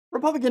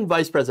Republican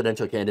vice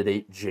presidential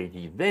candidate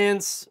J.D.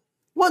 Vance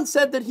once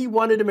said that he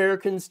wanted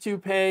Americans to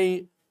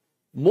pay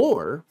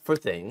more for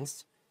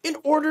things in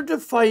order to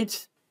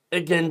fight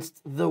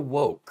against the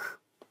woke.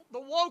 The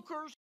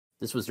wokers.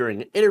 This was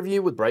during an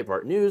interview with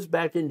Breitbart News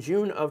back in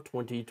June of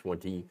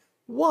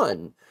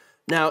 2021.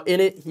 Now, in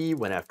it, he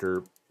went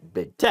after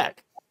big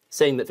tech,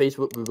 saying that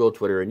Facebook, Google,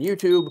 Twitter, and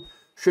YouTube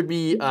should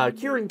be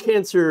curing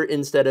cancer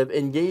instead of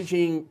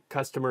engaging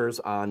customers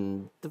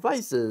on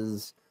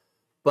devices.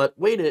 But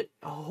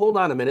hold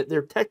on a minute,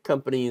 they're tech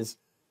companies,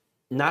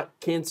 not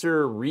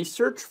cancer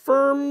research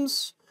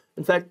firms.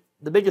 In fact,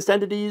 the biggest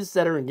entities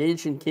that are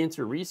engaged in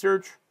cancer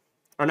research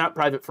are not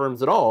private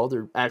firms at all.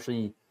 They're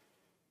actually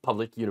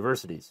public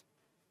universities,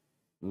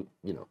 you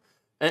know,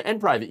 and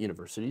private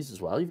universities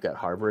as well. You've got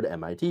Harvard,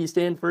 MIT,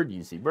 Stanford,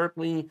 UC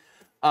Berkeley,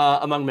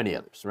 among many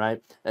others,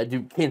 right?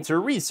 Do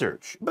cancer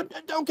research. But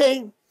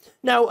okay.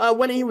 Now,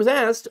 when he was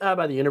asked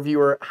by the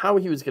interviewer how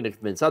he was going to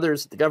convince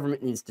others that the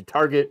government needs to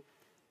target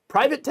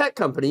private tech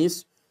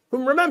companies,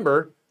 whom,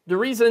 remember, the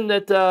reason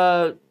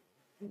that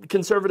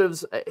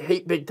conservatives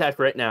hate big tech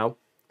right now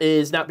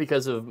is not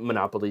because of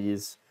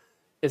monopolies.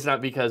 It's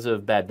not because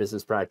of bad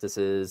business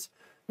practices.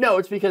 No,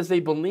 it's because they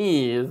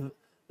believe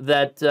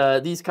that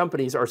these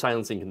companies are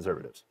silencing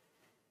conservatives,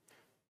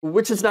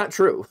 which is not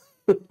true,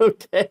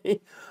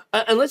 okay?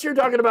 Unless you're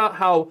talking about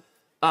how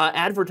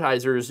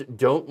advertisers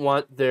don't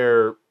want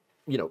their,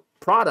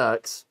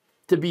 products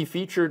to be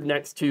featured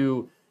next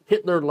to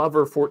Hitler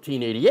Lover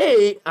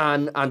 1488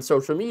 on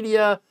social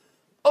media,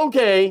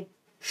 okay,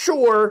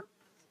 sure.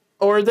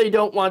 Or they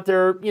don't want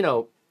their,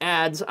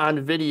 ads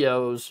on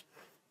videos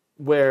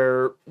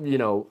where,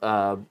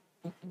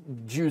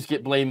 Jews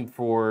get blamed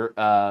for,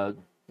 the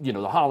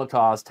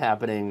Holocaust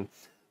happening.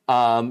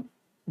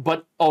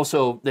 But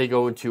also they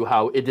go into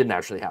how it didn't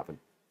actually happen.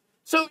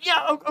 So,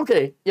 yeah,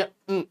 okay, yeah.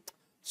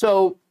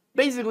 So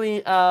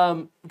basically,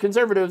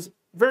 conservatives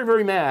very,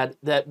 very mad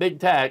that big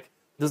tech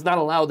does not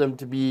allow them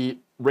to be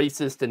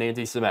racist and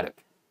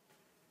anti-Semitic.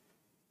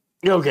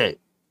 Okay,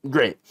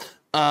 great.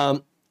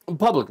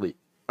 Publicly,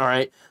 all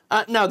right?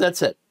 Now,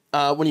 that's it.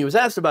 When he was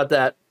asked about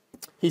that,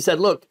 he said,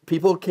 look,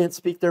 people can't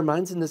speak their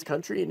minds in this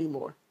country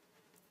anymore.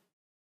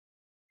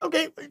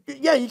 Okay,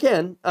 yeah, you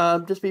can.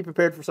 Just be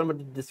prepared for someone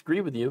to disagree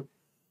with you,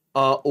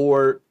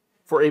 or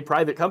for a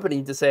private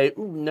company to say,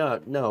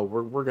 ooh, no,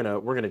 we're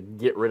gonna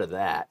get rid of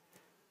that.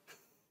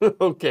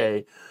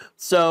 Okay,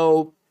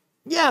 so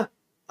yeah,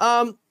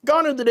 gone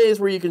are the days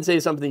where you can say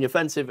something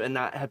offensive and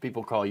not have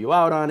people call you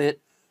out on it,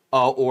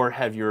 or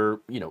have your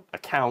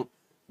account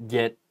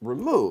get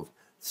removed.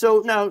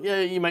 So now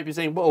you might be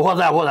saying, well,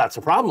 that's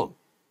a problem.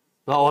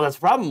 Well, that's a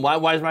problem.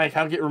 Why does my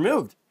account get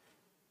removed?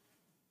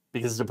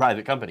 Because it's a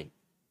private company.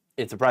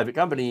 It's a private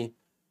company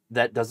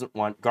that doesn't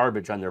want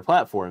garbage on their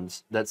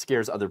platforms that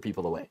scares other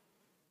people away.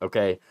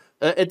 Okay?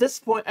 At this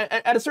point,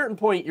 at a certain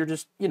point, you're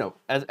just,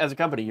 as a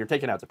company, you're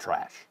taking out the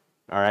trash.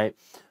 All right?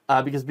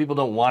 Because people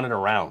don't want it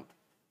around.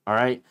 All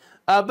right?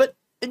 But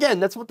again,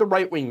 that's what the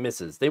right wing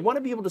misses. They want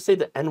to be able to say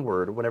the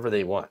N-word whenever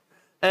they want.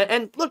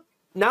 And look,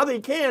 now they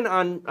can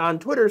on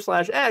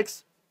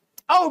Twitter/X.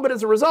 Oh, but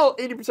as a result,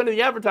 80% of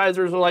the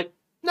advertisers are like,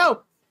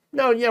 no,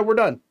 yeah, we're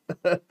done.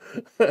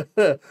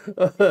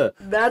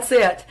 That's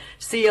it.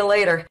 See you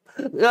later.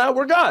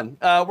 We're gone.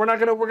 We're not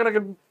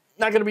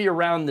gonna be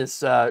around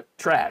this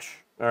trash.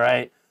 All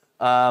right.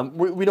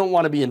 We don't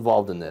want to be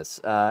involved in this.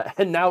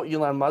 And now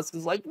Elon Musk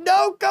is like,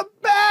 no, come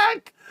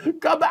back.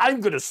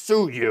 I'm gonna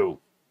sue you,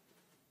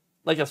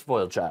 like a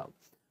spoiled child.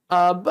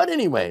 But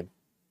anyway,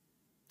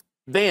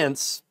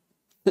 Vance.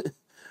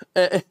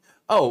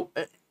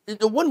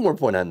 One more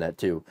point on that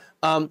too.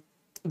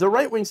 The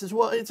right wing says,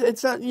 well,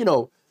 it's not,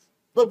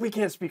 look, we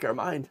can't speak our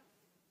mind.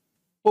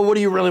 Well, what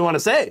do you really want to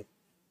say?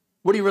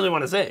 What do you really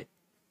want to say?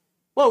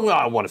 Well,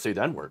 I want to say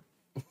the N-word.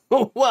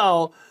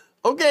 Well,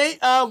 okay.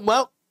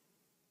 Well,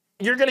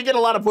 you're going to get a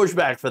lot of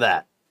pushback for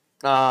that.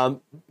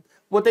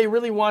 What they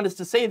really want is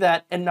to say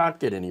that and not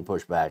get any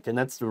pushback. And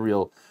that's the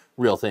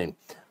real thing.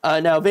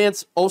 Now,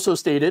 Vance also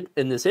stated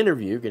in this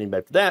interview, getting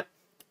back to that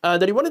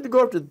he wanted to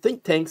go after the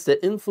think tanks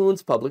that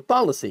influence public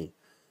policy,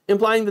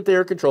 implying that they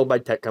are controlled by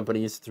tech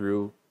companies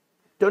through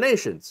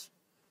donations.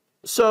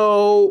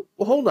 So,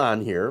 hold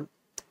on here.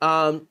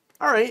 All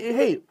right,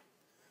 hey,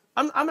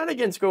 I'm not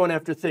against going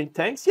after think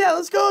tanks. Yeah,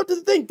 let's go after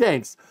the think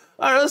tanks.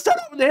 All right, let's start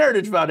off with the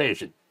Heritage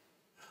Foundation.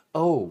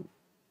 Oh,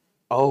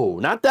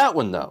 not that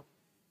one, though.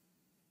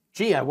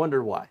 Gee, I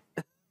wonder why.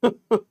 Now,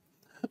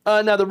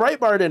 the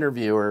Breitbart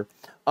interviewer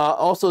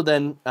also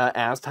then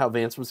asked how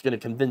Vance was going to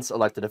convince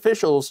elected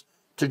officials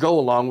to go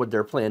along with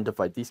their plan to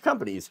fight these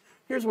companies.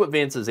 Here's what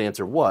Vance's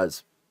answer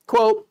was.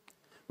 Quote,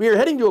 we are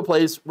heading to a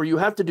place where you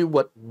have to do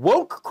what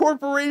woke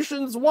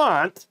corporations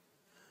want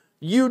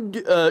you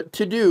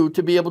to do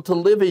to be able to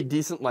live a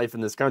decent life in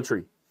this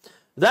country.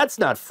 That's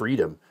not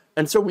freedom.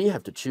 And so we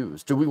have to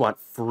choose. Do we want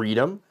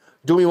freedom?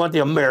 Do we want the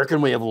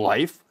American way of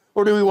life?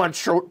 Or do we want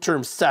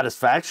short-term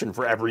satisfaction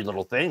for every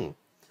little thing?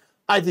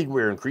 I think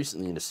we're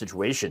increasingly in a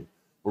situation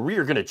where we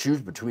are going to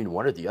choose between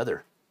one or the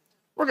other.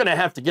 We're going to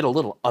have to get a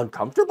little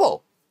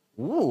uncomfortable.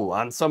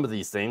 on some of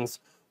these things,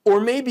 or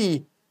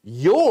maybe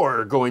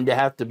you're going to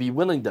have to be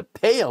willing to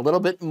pay a little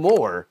bit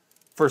more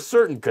for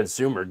certain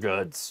consumer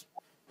goods.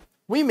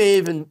 We may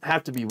even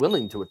have to be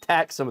willing to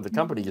attack some of the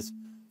companies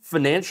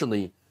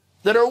financially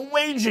that are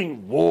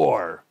waging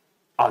war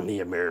on the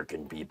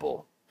American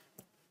people.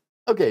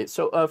 Okay,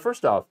 so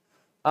first off,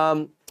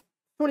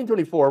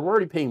 2024, we're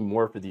already paying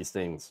more for these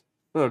things.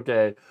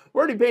 Okay, we're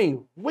already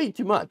paying way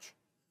too much.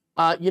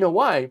 You know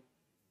why?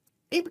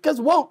 Ain't because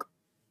of woke.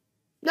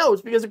 No,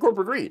 it's because of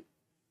corporate greed.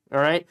 All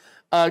right,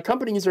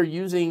 companies are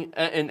using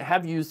and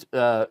have used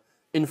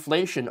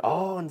inflation.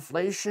 Oh,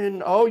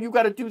 inflation. Oh, you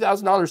got a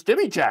 $2,000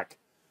 stimmy check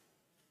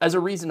as a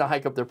reason to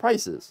hike up their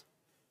prices.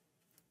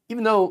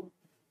 Even though,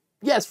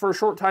 yes, for a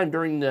short time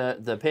during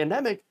the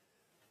pandemic,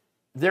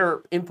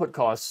 their input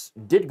costs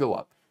did go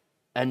up.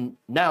 And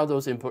now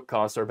those input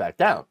costs are back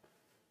down.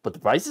 But the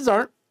prices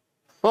aren't.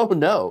 Oh,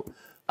 no.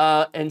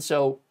 And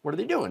so what are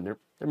they doing? They're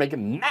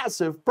making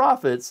massive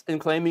profits and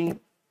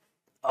claiming,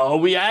 oh,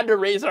 we had to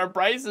raise our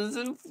prices,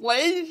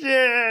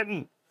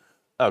 inflation.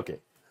 Okay.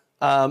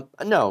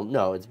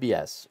 No, it's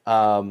BS.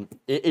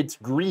 It's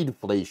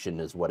greedflation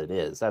is what it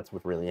is. That's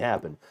what really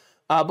happened.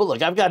 But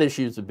look, I've got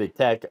issues with big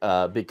tech,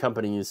 big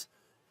companies.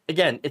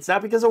 Again, it's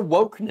not because of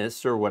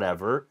wokeness or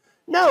whatever.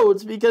 No,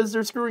 it's because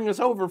they're screwing us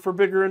over for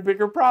bigger and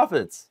bigger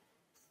profits.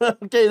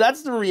 Okay,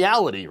 that's the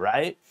reality,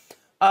 right?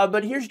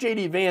 But here's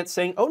JD Vance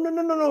saying, oh,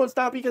 no, it's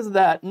not because of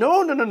that.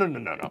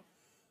 No.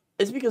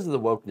 It's because of the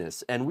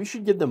wokeness, and we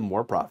should give them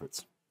more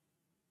profits.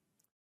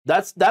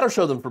 That'll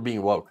show them for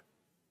being woke.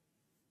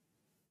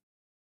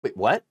 Wait,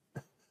 what?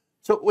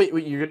 So wait,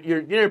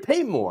 you're gonna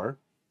pay more,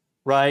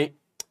 right?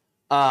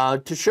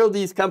 To show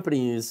these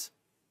companies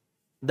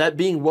that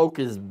being woke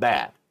is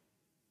bad.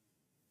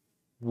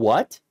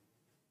 What?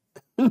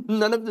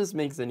 None of this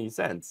makes any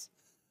sense.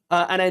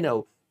 And I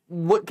know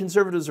what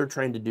conservatives are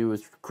trying to do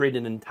is create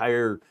an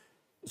entire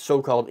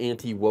so-called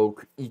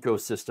anti-woke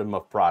ecosystem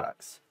of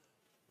products.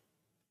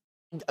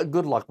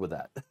 Good luck with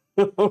that.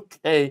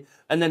 Okay,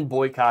 and then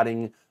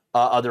boycotting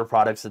other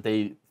products that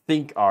they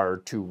think are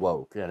too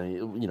woke,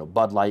 and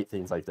Bud Light,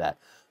 things like that.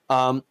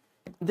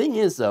 Thing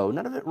is, though,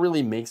 none of it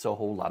really makes a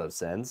whole lot of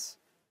sense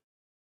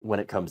when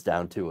it comes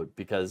down to it,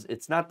 because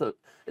it's not the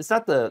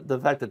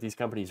fact that these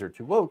companies are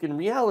too woke. In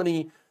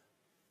reality,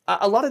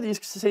 a lot of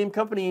these same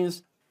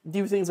companies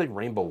do things like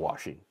rainbow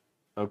washing.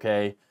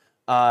 Okay,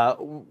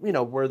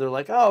 where they're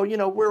like, oh,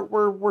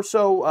 we're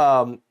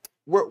so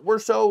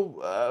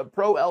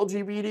pro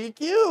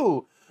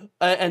LGBTQ,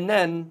 and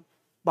then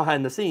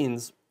behind the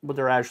scenes, what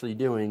they're actually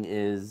doing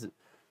is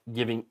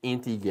giving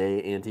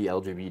anti-gay,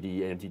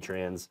 anti-LGBT,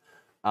 anti-trans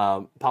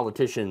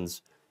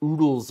politicians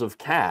oodles of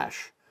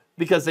cash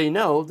because they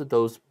know that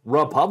those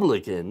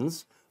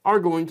Republicans are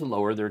going to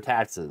lower their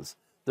taxes.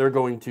 They're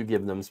going to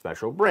give them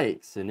special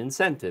breaks and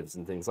incentives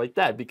and things like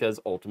that because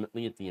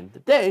ultimately, at the end of the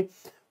day,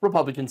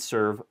 Republicans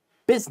serve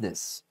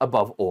business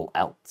above all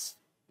else.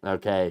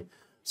 Okay?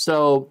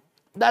 So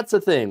that's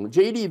the thing.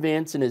 JD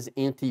Vance and his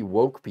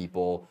anti-woke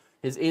people,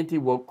 his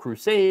anti-woke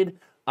crusade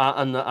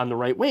on the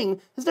right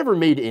wing has never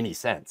made any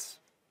sense.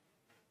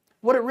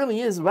 What it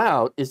really is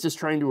about is just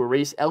trying to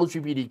erase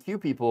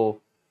LGBTQ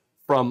people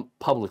from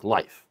public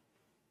life.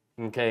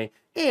 Okay?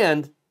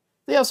 And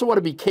they also want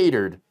to be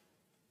catered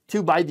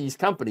to by these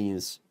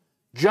companies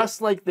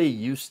just like they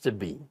used to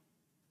be.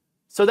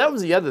 So that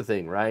was the other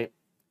thing, right?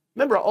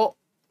 Remember, all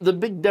the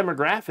big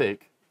demographic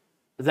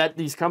that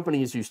these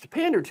companies used to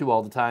pander to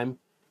all the time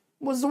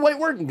was the white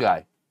working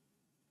guy.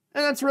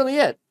 And that's really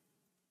it.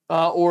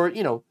 Or,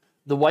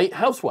 the white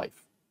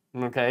housewife,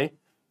 okay?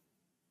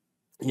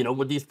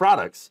 With these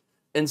products.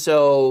 And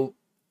so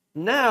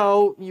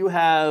now you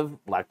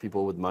have black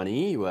people with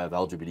money, you have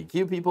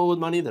LGBTQ people with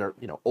money that are,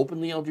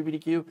 openly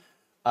LGBTQ,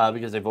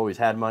 because they've always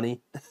had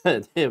money.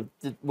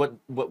 What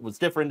was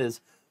different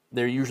is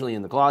they're usually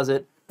in the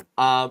closet.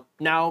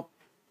 Now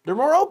they're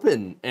more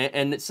open,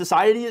 and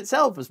society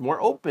itself is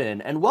more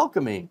open and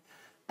welcoming.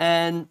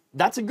 And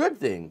that's a good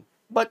thing.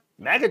 But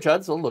MAGA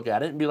chuds will look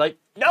at it and be like,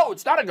 no,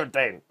 it's not a good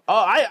thing. Oh,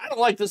 I don't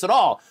like this at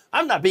all.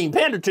 I'm not being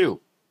pandered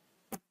to.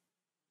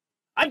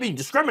 I'm being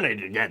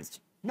discriminated against.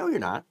 No, you're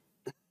not.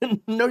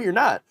 No, you're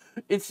not.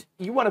 It's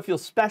you want to feel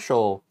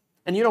special,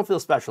 and you don't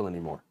feel special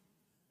anymore.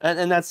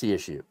 And that's the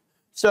issue.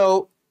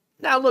 So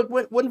now, look,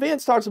 when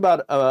Vance talks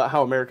about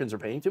how Americans are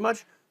paying too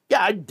much,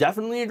 yeah, I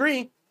definitely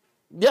agree.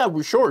 Yeah,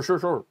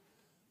 sure.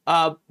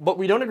 But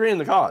we don't agree on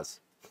the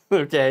cause,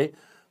 okay?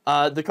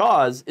 The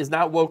cause is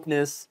not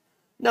wokeness.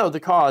 No,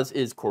 the cause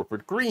is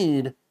corporate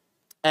greed.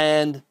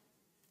 And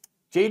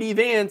JD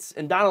Vance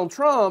and Donald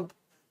Trump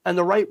and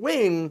the right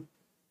wing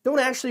don't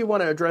actually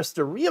want to address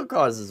the real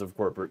causes of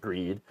corporate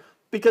greed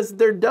because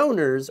their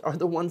donors are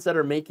the ones that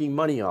are making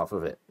money off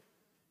of it.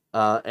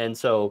 And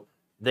so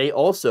they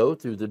also,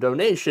 through the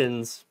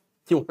donations,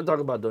 you want to talk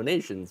about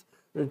donations,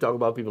 we're going to talk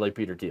about people like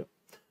Peter Thiel,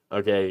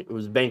 okay,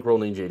 who's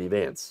bankrolling JD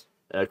Vance.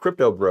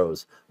 Crypto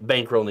bros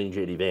bankrolling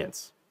JD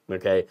Vance,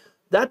 okay?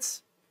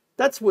 That's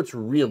what's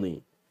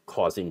really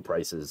causing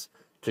prices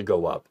to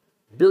go up.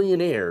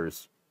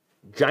 Billionaires,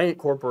 giant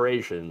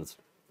corporations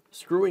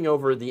screwing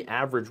over the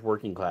average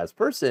working class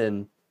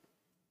person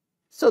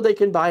so they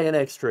can buy an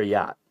extra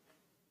yacht.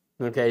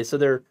 Okay, so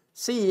their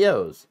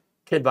CEOs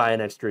can buy an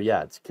extra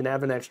yacht, can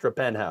have an extra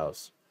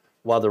penthouse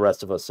while the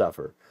rest of us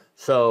suffer.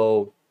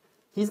 So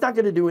he's not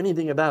going to do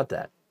anything about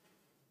that.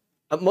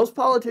 Most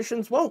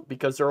politicians won't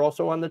because they're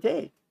also on the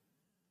take.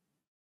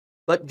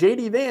 But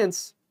J.D.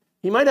 Vance,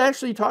 he might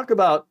actually talk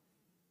about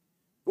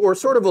or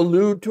sort of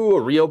allude to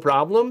a real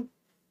problem,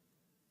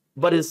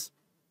 but is,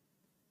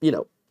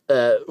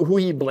 who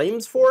he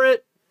blames for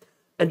it,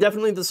 and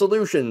definitely the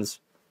solutions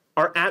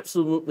are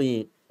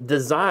absolutely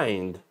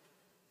designed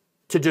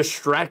to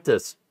distract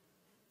us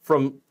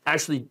from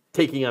actually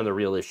taking on the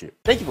real issue.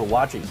 Thank you for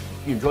watching.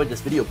 If you enjoyed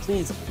this video,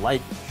 please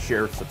like,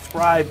 share,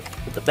 subscribe,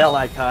 hit the bell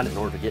icon in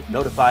order to get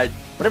notified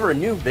whenever a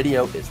new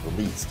video is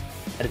released.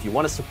 And if you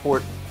want to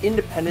support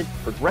independent,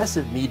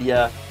 progressive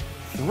media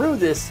through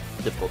this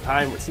difficult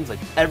time where it seems like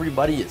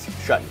everybody is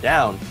shutting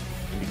down, you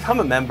can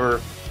become a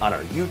member on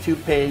our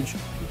YouTube page, you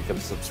can become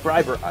a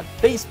subscriber on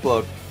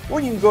Facebook,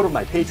 or you can go to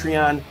my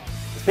Patreon.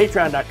 It's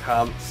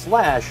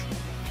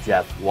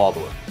patreon.com/Jeff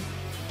Waldorf.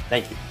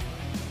 Thank you.